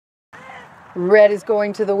Red is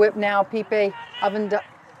going to the whip now. Pipe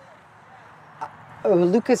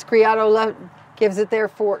Lucas Criado gives it there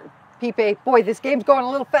for Pipe. Boy, this game's going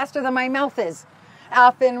a little faster than my mouth is.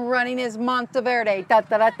 Off and running is Monteverde. Da,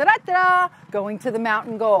 da, da, da, da, da, going to the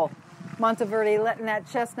mountain goal. Monteverde letting that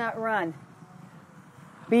chestnut run.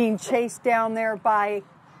 Being chased down there by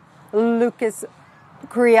Lucas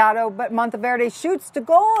Criado, but Monteverde shoots to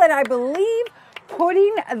goal, and I believe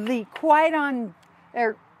putting the quiet on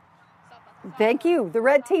there. Thank you. The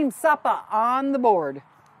red team Sapa on the board.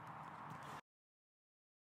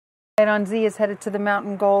 Red on Z is headed to the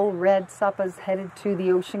mountain goal. Red Sapa is headed to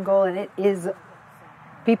the ocean goal, and it is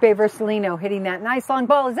Pipe Versalino hitting that nice long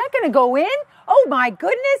ball. Is that going to go in? Oh my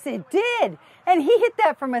goodness, it did. And he hit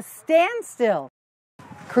that from a standstill.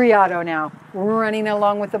 Criado now running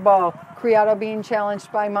along with the ball. Criado being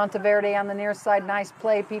challenged by Monteverde on the near side. Nice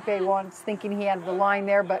play. Pipe once thinking he had the line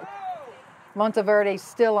there, but Monteverde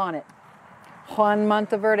still on it. Juan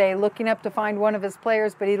Monteverde looking up to find one of his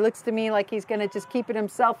players, but he looks to me like he's going to just keep it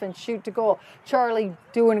himself and shoot to goal. Charlie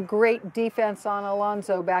doing great defense on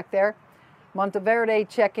Alonso back there. Monteverde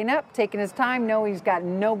checking up, taking his time. No, he's got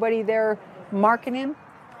nobody there marking him.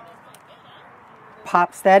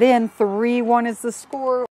 Pops that in. 3-1 is the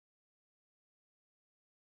score.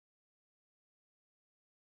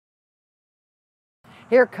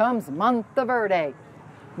 Here comes Monteverde.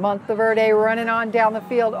 Monteverde running on down the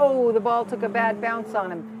field. Oh, the ball took a bad bounce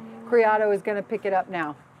on him. Criado is going to pick it up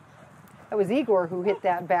now. That was Igor who hit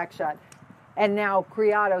that back shot. And now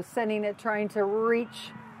Criado sending it, trying to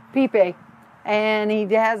reach Pipe. And he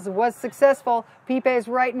was successful. Pipe is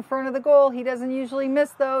right in front of the goal. He doesn't usually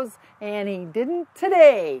miss those, and he didn't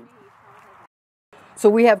today. So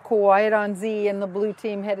we have quiet on Z and the blue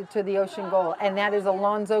team headed to the ocean goal. And that is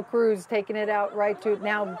Alonso Cruz taking it out right to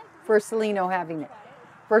now Versalino having it.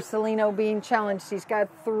 Versalino being challenged. He's got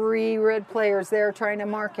 3 red players there trying to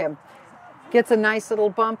mark him. Gets a nice little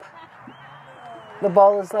bump. The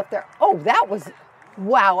ball is left there. Oh, that was,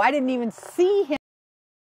 wow, I didn't even see him.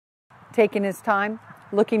 Taking his time,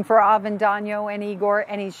 looking for Avendano and Igor,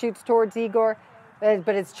 and he shoots towards Igor,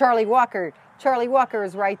 but it's Charlie Walker. Charlie Walker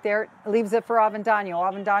is right there, leaves it for Avendano.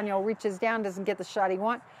 Avendano reaches down, doesn't get the shot he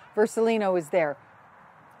wants. Versalino is there.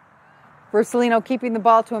 Versalino keeping the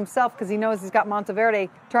ball to himself because he knows he's got Monteverde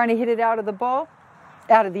trying to hit it out of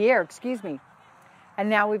the air, excuse me. And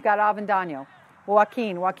now we've got Avendano.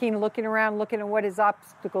 Joaquin looking around, looking at what his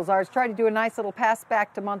obstacles are. He's trying to do a nice little pass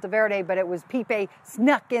back to Monteverde, but it was Pipe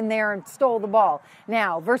snuck in there and stole the ball.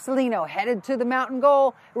 Now, Versalino headed to the mountain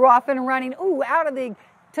goal. We're off and running. Ooh,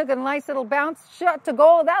 took a nice little bounce shot to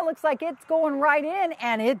goal. That looks like it's going right in,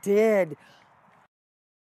 and it did.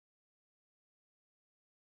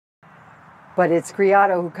 But it's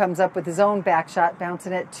Criado who comes up with his own back shot,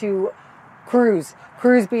 bouncing it to Cruz.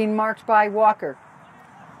 Cruz being marked by Walker.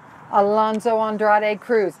 Alonso Andrade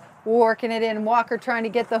Cruz working it in. Walker trying to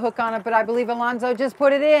get the hook on it, but I believe Alonso just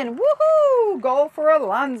put it in. Woohoo! Goal for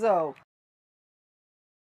Alonso.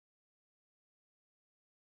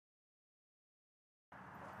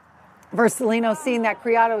 Versalino seeing that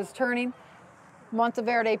Criado is turning.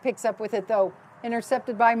 Monteverde picks up with it though.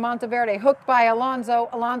 Intercepted by Monteverde. Hooked by Alonso.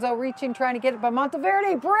 Alonso reaching, trying to get it, but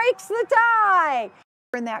Monteverde breaks the tie.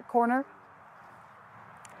 In that corner.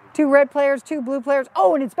 2 red players, 2 blue players.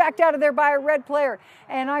 Oh, and it's backed out of there by a red player.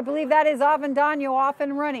 And I believe that is Avendano off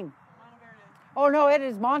and running. Oh, no, it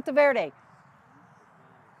is Monteverde.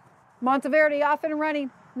 Monteverde off and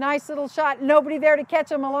running. Nice little shot. Nobody there to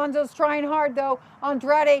catch him. Alonso's trying hard, though.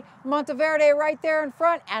 Andrade, Monteverde right there in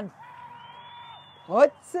front and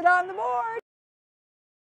puts it on the board.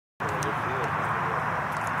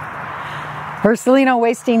 Versalino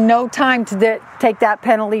wasting no time to take that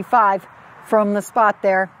penalty 5 from the spot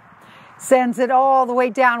there. Sends it all the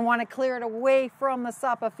way down, want to clear it away from the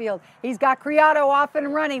Sapa field. He's got Criado off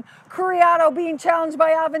and running. Criado being challenged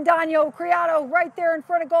by Avendano. Criado right there in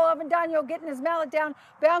front of goal. Avendano getting his mallet down.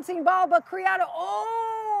 Bouncing ball, but Criado,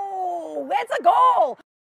 oh, it's a goal.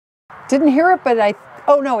 Didn't hear it, but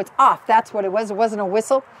oh no, it's off. That's what it was. It wasn't a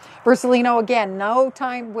whistle. Versalino again, no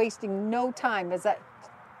time, wasting no time as that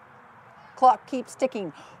clock keeps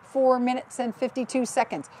ticking. 4 minutes and 52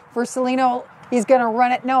 seconds. Versalino, he's going to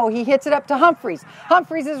run it. No, he hits it up to Humphreys.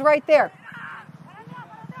 Humphreys is right there.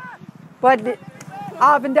 But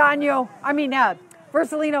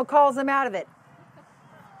Versalino calls him out of it.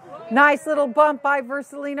 Nice little bump by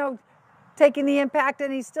Versalino, taking the impact,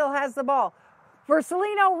 and he still has the ball.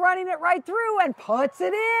 Versalino running it right through and puts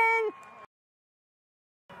it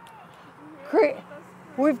in.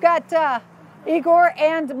 We've got Igor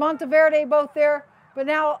and Monteverde both there. But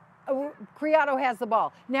now Criado has the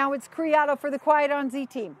ball. Now it's Criado for the Quiet on Z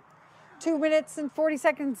team. 2 minutes and 40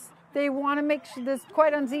 seconds. They want to make sure this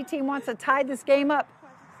Quiet on Z team wants to tie this game up.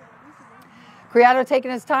 Criado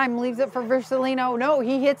taking his time, leaves it for Versalino. No,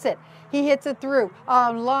 he hits it. He hits it through.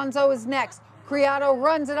 Alonso is next. Criado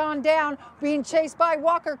runs it on down, being chased by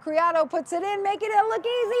Walker. Criado puts it in, making it look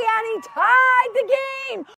easy, and he tied the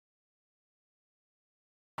game.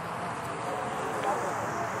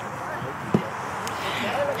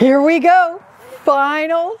 Here we go.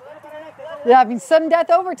 Final. That means sudden death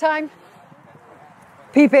overtime.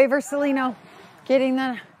 Pipe Versalino getting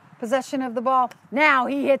the possession of the ball. Now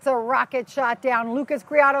he hits a rocket shot down. Lucas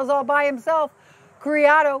Criado's all by himself.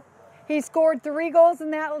 Criado, he scored 3 goals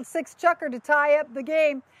in that 6th chucker to tie up the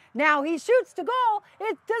game. Now he shoots to goal.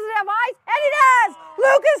 It doesn't have eyes, and he does!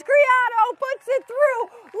 Lucas Criado puts it through.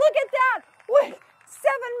 Look at that. With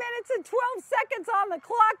 7 minutes and 12 seconds on the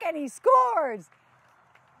clock, and he scores.